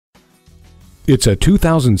It's a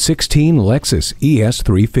 2016 Lexus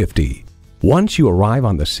ES350. Once you arrive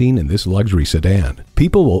on the scene in this luxury sedan,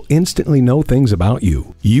 people will instantly know things about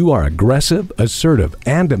you. You are aggressive, assertive,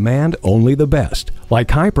 and demand only the best, like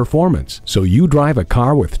high performance. So you drive a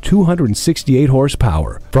car with 268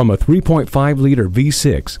 horsepower from a 3.5-liter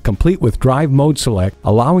V6, complete with Drive Mode Select,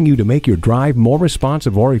 allowing you to make your drive more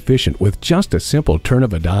responsive or efficient with just a simple turn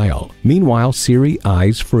of a dial. Meanwhile, Siri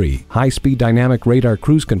Eyes Free, high-speed dynamic radar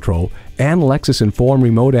cruise control, and Lexus Inform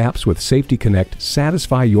remote apps with Safety Connect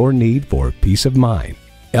satisfy your need for peace of mind.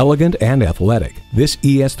 Elegant and athletic, this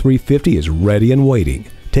ES350 is ready and waiting.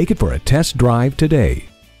 Take it for a test drive today.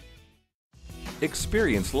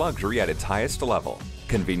 Experience luxury at its highest level.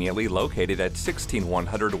 Conveniently located at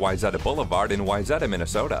 16100 Wayzata Boulevard in Wayzata,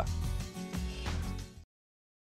 Minnesota.